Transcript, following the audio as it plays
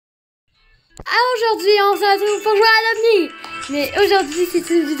Aujourd'hui, on se retrouve pour jouer à l'OVNI. Mais aujourd'hui, c'est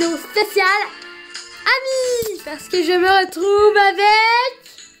une vidéo spéciale Amis, parce que je me retrouve avec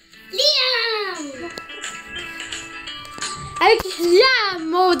Liam. Avec Liam,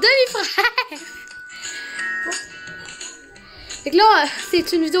 mon demi-frère. Et là,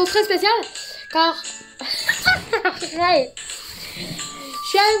 c'est une vidéo très spéciale car arrête. Je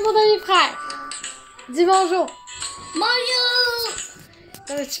suis avec mon demi-frère. Dis bonjour. Bonjour.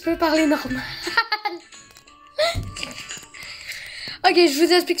 Non, mais tu peux parler normal. Ok, je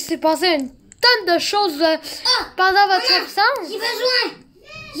vous explique ce qui s'est passé une tonne de choses pendant votre absence. J'ai besoin.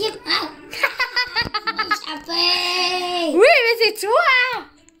 J'ai échappé. Oui, mais c'est toi.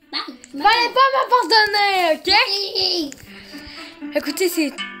 Fallait pas me pardonner, ok? Oui. Écoutez,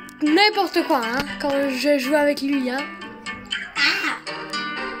 c'est n'importe quoi, hein, quand je joue avec lui, hein.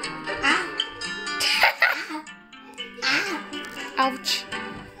 Ouch.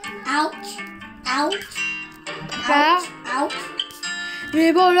 Ouch. Ouch. Bah, Ouch.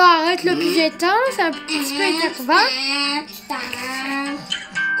 mais bon, là, arrête le plus temps, c'est un petit peu énervant.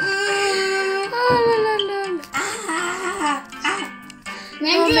 Oh là là là.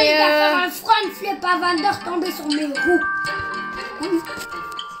 Même Non, Dieu, mais, il va faire un front flip avant de retomber sur mes roues.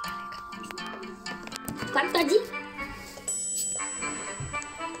 Quoi que t'as dit?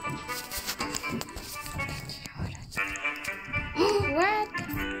 What?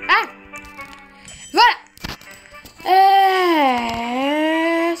 Ah! Voilà!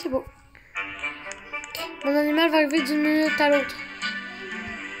 C'est beau. Mon animal va arriver d'une minute à l'autre.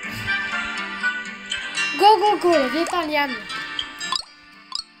 Go, go, go! Là, viens par Liam.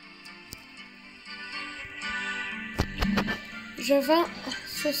 Je vends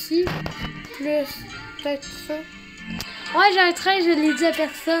ceci plus peut-être ça. Ouais, j'ai un train, je l'ai dit à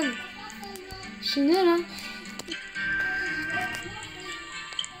personne. Je suis nulle, hein?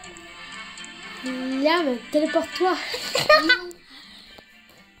 Liam, téléporte-toi.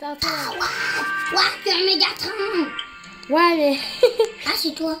 T'entends? Quoi? T'es un Mégatron. Ouais, mais... Ah,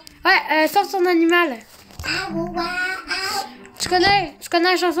 c'est toi. Ouais, sors ton animal. Ah. Tu connais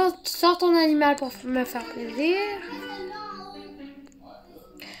la chanson « Sors ton animal pour me faire plaisir ».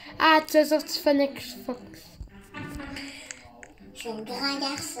 Ah, tu as sorti Phonic Fox. Je suis un grand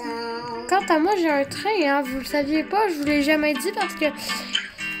garçon. Quant à moi, j'ai un train, hein. Vous le saviez pas, je vous l'ai jamais dit parce que...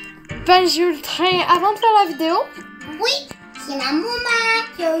 Ben, j'ai eu le train avant de faire la vidéo. Oui, c'est la maman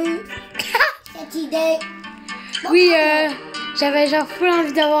qui a eu cette idée. Oui, j'avais genre full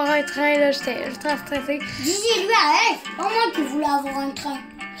envie d'avoir un train, là. J'étais ultra stressée. Disais-lui à elle, c'est pas moi qui voulais avoir un train.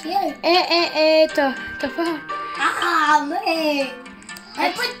 C'est elle. T'as pas... Ah, mais... Un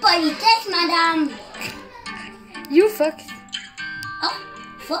peu de politesse, madame. You Fox. Oh,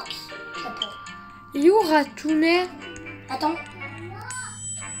 Fox? Je sais pas. You Ratounet. Attends.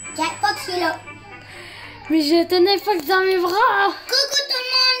 Jack Fox est là. Mais je tenais Fox dans mes bras. Coucou tout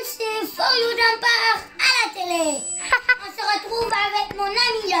le monde, c'est For You Jumper à la télé. On se retrouve avec mon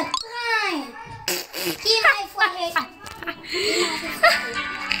ami le train. Qui m'a foiré.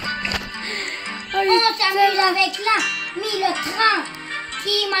 Oh, On s'amuse avec l'ami le train.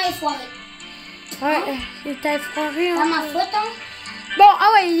 Qui m'a foiré. Ouais, il t'a effroiré. Dans ma faute, hein? Bon,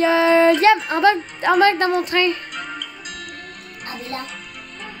 ah ouais, Liam, embarque dans mon train. Ah, mais là.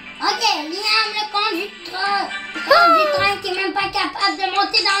 Ok, Liam, le conducteur du train qui est même pas capable de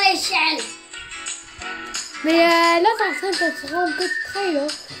monter dans l'échelle. Mais là, t'es en train de te rendre un peu de train, là.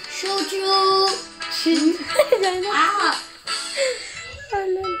 Chouchou. Ah, Oh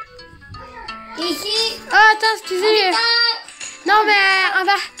là. ici. Ah, attends, excusez. Conducteur. Non, mais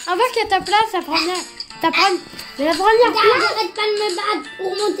embarque à ta place, la première. Mais la première Regarde, place. j'arrête pas de me battre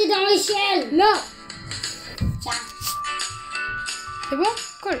pour monter dans l'échelle. Là. Tiens. C'est bon?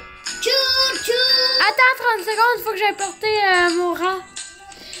 Cool. Chou-chou. Attends 30 secondes, il faut que j'aille porter mon rat.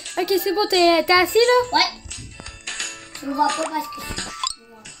 Ok, c'est bon, t'es assis, là? Ouais. Tu me vois pas parce que...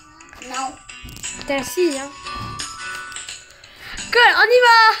 Non. T'es assis, hein? Cool, on y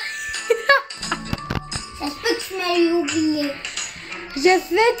va! Ça se peut que tu m'aies oublié. Je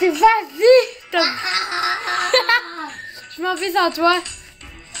sais, t'es vas-y! Ah. Je m'en vais sans toi.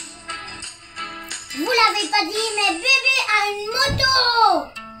 Vous l'avez pas dit, mais bébé a une moto.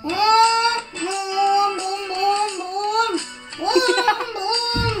 Boum, boum, boum, boum. Boum,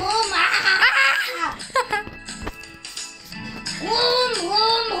 boum, boum. Ah. Boum,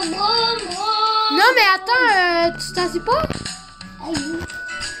 boum, boum, boum. Non, mais attends, tu t'assis pas? Aïe.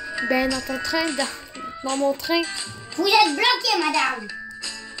 Ben, dans ton train, dans mon train. Vous êtes bloqué, madame.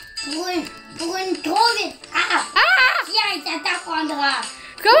 Pour une trop vite. Ah. Tiens, ça t'apprendra.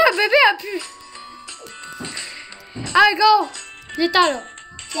 Comment un bébé a pu? Ah, go! Il est temps, là.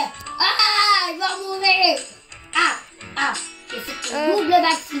 Tiens. Ah! je vais mourir. Ah, j'ai fait une double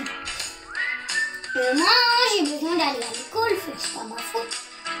bâtie. Moi, j'ai besoin d'aller à l'école, faut que c'est pas ma faute.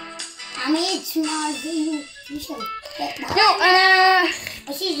 Ah, mais tu m'as enlevé, Michel.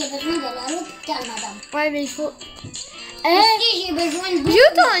 Aussi, j'ai besoin d'aller à l'hôpital, madame. Ouais, mais il faut... Aussi, j'ai besoin de...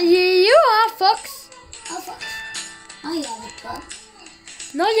 Il est où, hein, Fox? Oh, Fox. Ah, il est avec toi.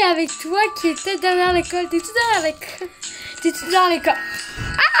 Non, il est avec toi qui était derrière l'école. T'es-tu derrière l'école? T'es-tu dans l'école?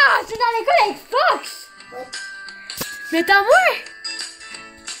 Ah! Tu es dans l'école avec Fox! Ouais. Mais t'as moi!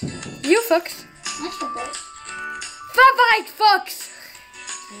 Il est où, Fox? Moi, je sais pas. Va voir avec Fox!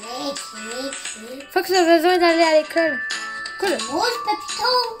 Qui? Fox a besoin d'aller à l'école. Cool. Rose,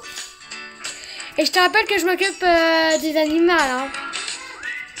 papito. Et je te rappelle que je m'occupe des animaux, hein.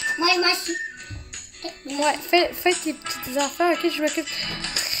 Moi, je m'assieds. Ouais, fais tes petites affaires, ok? Je m'occupe.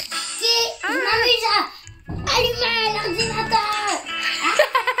 Ok, je m'amuse à allumer l'ordinateur.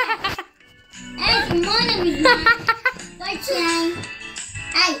 Hey, c'est mon amusement. Toi, tiens.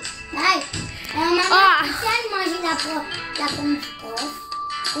 Aïe. Maman, tu sais manger la pomme du prof?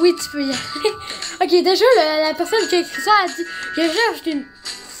 Oui, tu peux y aller. Ok, déjà, la personne qui a écrit ça a dit: je cherche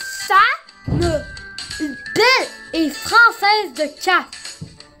une belle et française de CAF.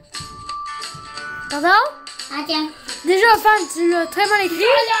 Pardon? Ah, tiens. Déjà, femme, tu l'as très mal écrit. à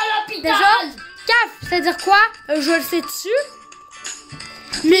l'hôpital. Déjà, CAF, c'est-à-dire quoi? Je le sais dessus.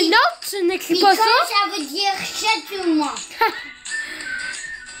 Mais non, tu n'écris pas ça. Ça veut dire chatouille-moi.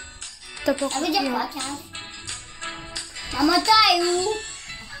 T'as pas Ça veut compris, dire quoi, hein. Cass? La moto est où?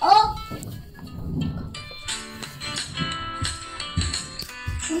 Oh!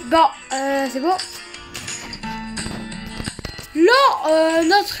 Bon, c'est bon. Là,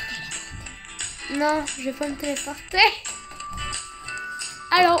 notre... Non, je vais pas me téléporter.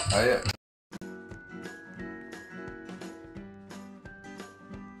 Allô? Allez.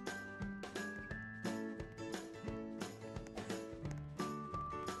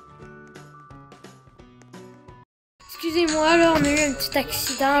 Excusez-moi, là, on a eu un petit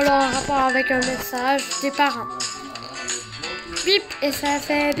accident, là, en rapport avec un message des parents. Bip, et ça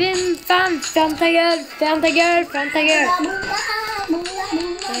fait bim, femme, ferme ta gueule, ferme ta gueule, ferme ta gueule.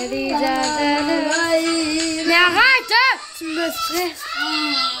 Mais arrête, hein, tu me stresses.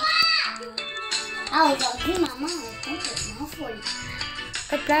 Ah, aujourd'hui, maman est complètement folle.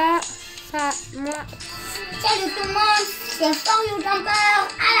 Hop là, ça, moi. Salut tout le monde, c'est For You Jumper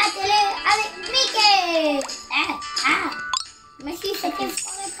à la télé avec Mickey. Merci, c'était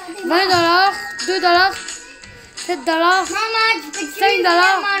fort et 20 $, 2 $, 7 $. Maman, tu peux-tu 5 $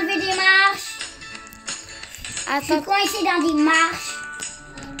 m'enlever des marches? Je suis Attends. coincée dans des marches.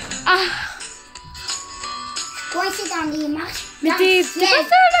 Ah, Coincée dans des marches. mais dans t'es le pas ciel. sûr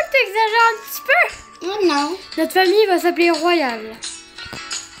là que t'exagères un petit peu? Oh non. Notre famille va s'appeler Royal.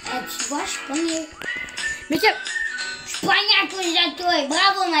 Tu vois, je suis poignée. Mais que... Je suis poignée à cause de toi.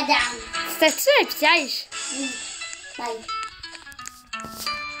 Bravo, madame. C'était-tu un piège? Oui. Bye.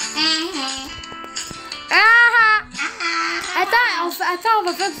 Ah! Attends, on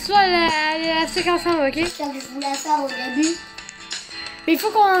va faire tout ça la séquence ensemble, ok? C'est ça que je voulais faire au début. Mais il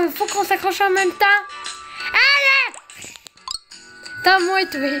faut qu'on s'accroche en même temps. Allez! Attends, moi et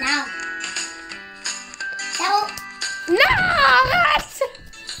toi. Non. Ciao. Non, arrête!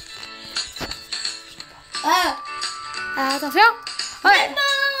 Attention. Je vais Ouais.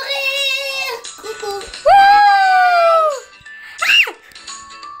 mourir. Coucou. Wouh!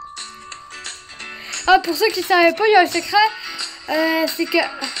 Ah, pour ceux qui ne savaient pas, il y a un secret. C'est que...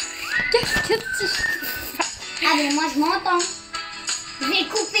 Qu'est-ce que tu fais? Ah, mais moi, je m'entends. Je vais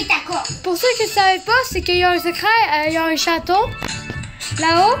couper ta corde. Pour ceux qui ne savaient pas, c'est qu'il y a un secret. Il y a un château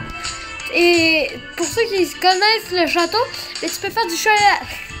là-haut. Et pour ceux qui connaissent le château, mais tu peux faire du chalet.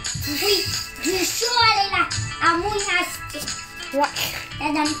 Oui, du chaud, elle est là. À Mounastic. Ouais. La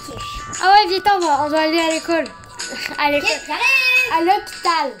dame Tiche. Ah ouais, vite, on doit aller à l'école. À l'école. Ok, j'arrive. À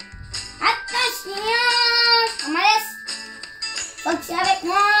l'hôpital. Attention. On me laisse. Faut que c'est avec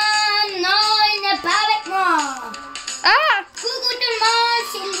moi. Non, il n'est pas avec moi. Ah! Coucou tout le monde,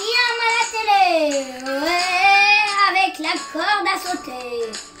 c'est Liam à la télé. Ouais, avec la corde à sauter.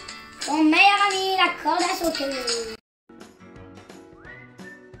 Son meilleur ami, la corde à sauter.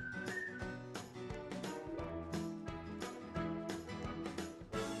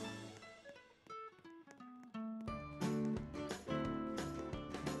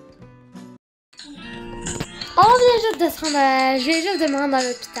 On vient juste de se rendre je viens juste de me rendre à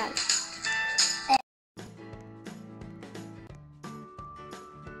l'hôpital.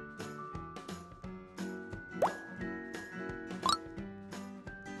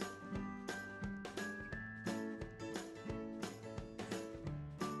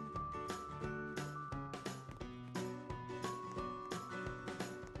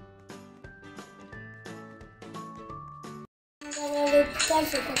 l'hôpital,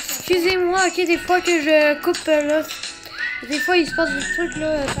 c'est comme ça. Excusez-moi, ok, des fois que je coupe là. Des fois, il se passe des trucs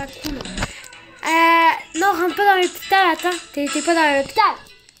là, pas cool. Non, rentre pas dans l'hôpital, attends. T'es pas dans l'hôpital.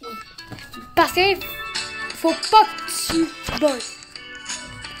 Parce que faut pas que tu bugges.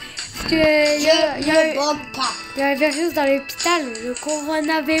 Parce que il y a un virus dans l'hôpital, le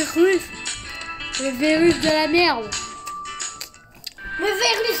coronavirus. Le virus de la merde. Le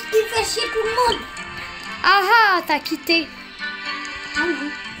virus qui fait chier tout le monde. Ah ah, t'as quitté. Ah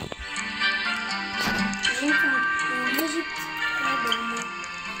oui.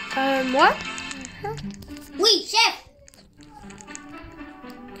 Moi? Oui, chef.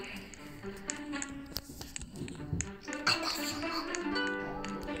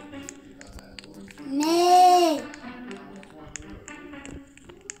 Mais...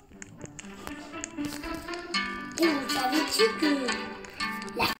 Et vous savez-tu que...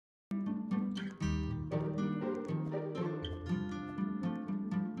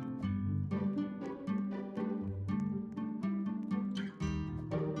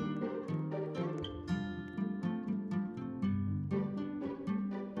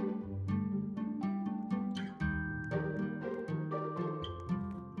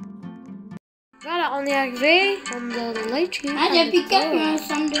 Voilà, on est arrivé. On a de l'être. Ah, depuis quand il y a un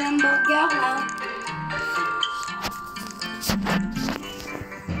centre de hamburger là?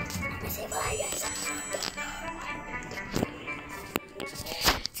 C'est vrai, il y a ça.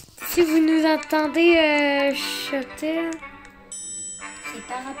 Si vous nous entendez chuter, C'est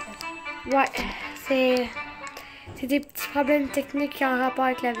par rapport. ouais, c'est des petits problèmes techniques en rapport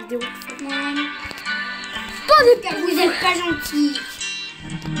avec la vidéo. Non. Pas des car vous êtes pas gentils.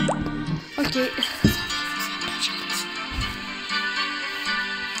 Ok.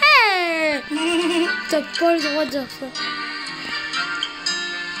 Hey! T'as pas le droit de dire ça.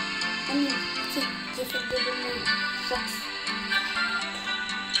 J'ai fait de bonnes forces.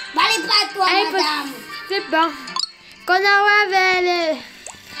 Bah, allez pas à toi, Hey, madame. c'est bon. Qu'on avait le...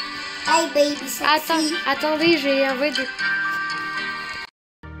 Hey, baby, sexy. Attendez, j'ai envoyé des...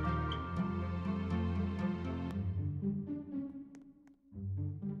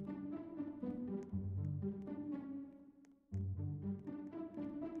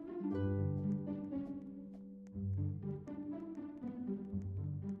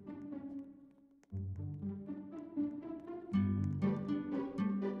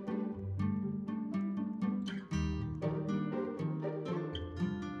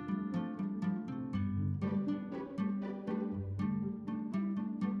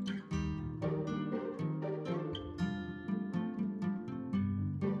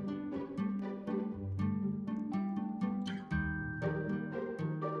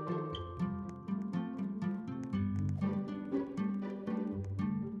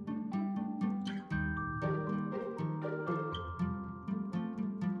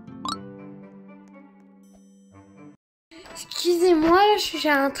 Excusez-moi, là, je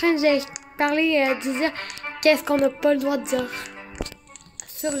suis en train de parler, de dire qu'est-ce qu'on n'a pas le droit de dire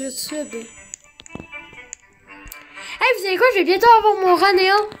sur YouTube. Hey, vous savez quoi? Je vais bientôt avoir mon rat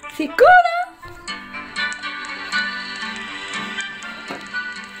néant. C'est cool, hein?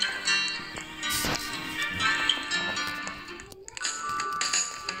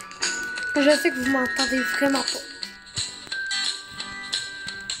 Je sais que vous m'entendez vraiment pas.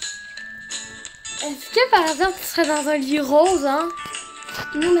 Est-ce que par exemple tu serais dans un lit rose, hein?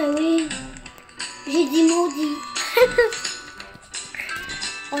 Non, mais oui. J'ai dit maudit.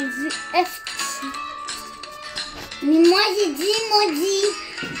 On dit FT. Mais moi, j'ai dit maudit.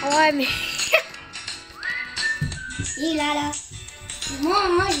 Ouais, mais... Et là.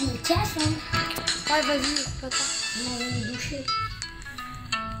 Moi, je me casse, hein. Ouais, vas-y, attends. On va me doucher.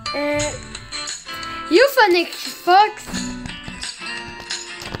 Euphonic Fox.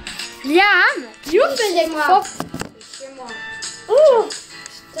 Liam, Euphonic Fox. C'est moi. Oh,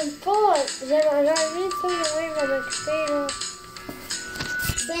 j'aime pas. J'aimerais ça, mais oui, m'en occuper, là.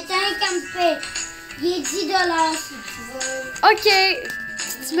 C'est un café. Il est 10 si tu veux. Ok.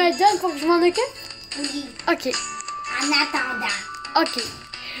 Tu me le donnes pour que je m'en occupe? Oui. Ok. En attendant. Ok.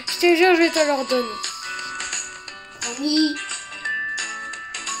 Je te jure, je vais te le redonner. Oui.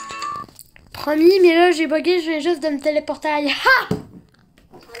 Promis, mais là, j'ai bugué, je viens juste de me téléporter ailleurs. Ha!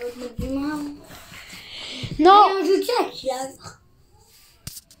 On va à l'autre bout du monde. Non! Et on joue-tu à qui là?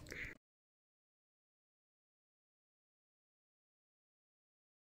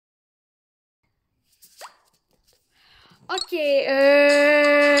 Ok,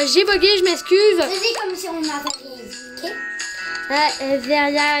 j'ai bugué, je m'excuse. Faisais comme si on n'avait rien dit, ok?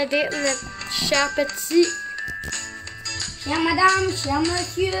 Derrière notre cher petit. Chère madame, cher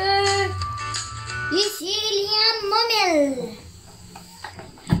monsieur, ici Liam Momel.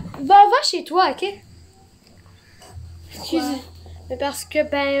 Va chez toi, ok? Pourquoi? Excuse. Mais parce que,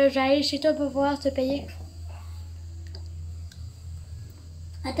 ben, j'arrive chez toi pour pouvoir te payer.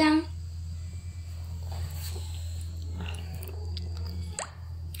 Attends.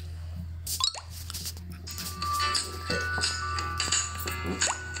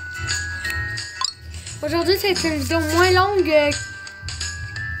 Aujourd'hui, c'est une vidéo moins longue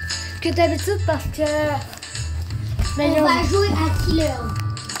que d'habitude parce que... Ben, On va jouer à Killer.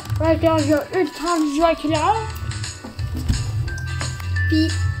 ouais, quand j'ai eu le temps de jouer à Killer. Puis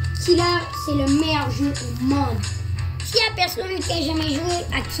Killer, c'est le meilleur jeu au monde. S'il y a personne qui a jamais joué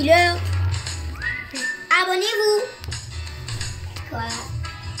à Killer, abonnez-vous. Quoi?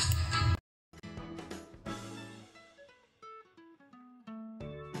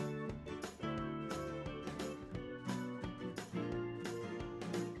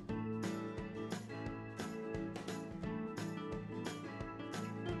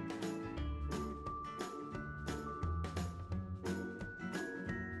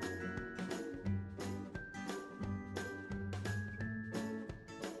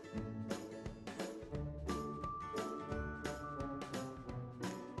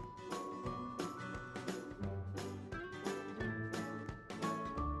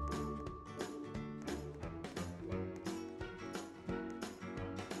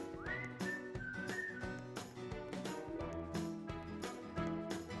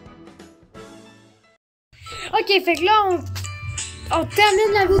 Ok, fait que là, on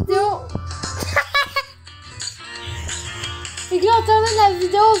termine la vidéo. Fait que là, on termine la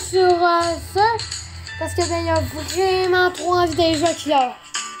vidéo sur ça. Parce que, ben, il a vraiment trop envie d'aller jouer à Killer.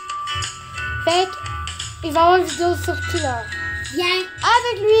 Fait qu'il va y avoir une vidéo sur Killer. Viens.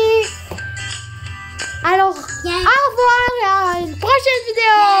 Avec lui!